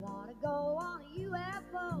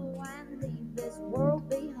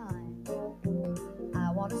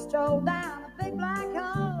want to stroll down a big black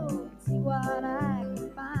hole and see what I can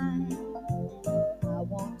find. I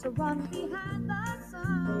want to run behind the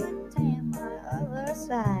sun and tan my other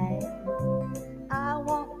side. I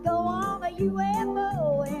want to go on a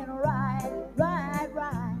UFO and ride.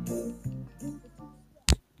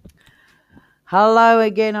 Hello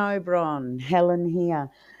again, Oberon. Helen here.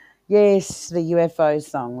 Yes, the UFO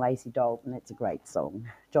song, Lacey Dalton, it's a great song.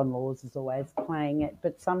 John Laws is always playing it,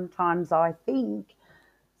 but sometimes I think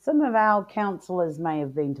some of our counsellors may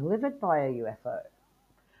have been delivered by a UFO.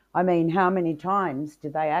 I mean, how many times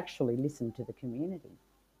did they actually listen to the community?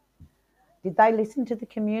 Did they listen to the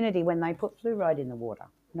community when they put fluoride in the water?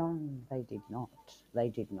 No, they did not. They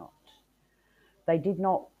did not. They did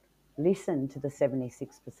not listen to the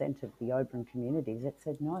 76% of the Oberon communities that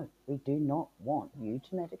said, no, we do not want you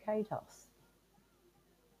to medicate us.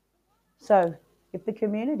 So if the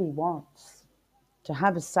community wants to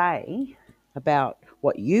have a say about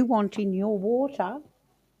what you want in your water,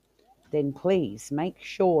 then please make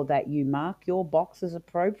sure that you mark your boxes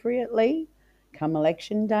appropriately come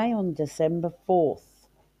election day on December 4th,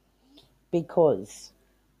 because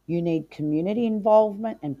you need community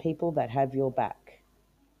involvement and people that have your back.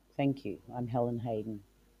 Thank you. I'm Helen Hayden,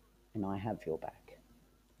 and I have your back.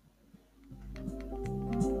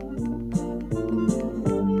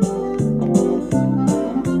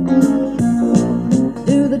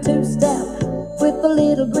 Do the two-step with the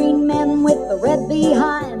little green men with the red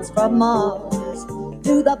behinds from Mars.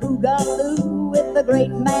 Do the boogaloo with the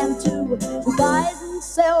great man too, who buys and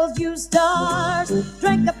sells you stars.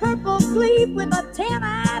 Drink a purple sleep with a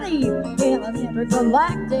 10-out-E in an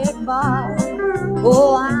intergalactic bar.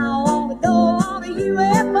 Oh, I want to go on a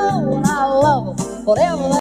UFO, and I love them, whatever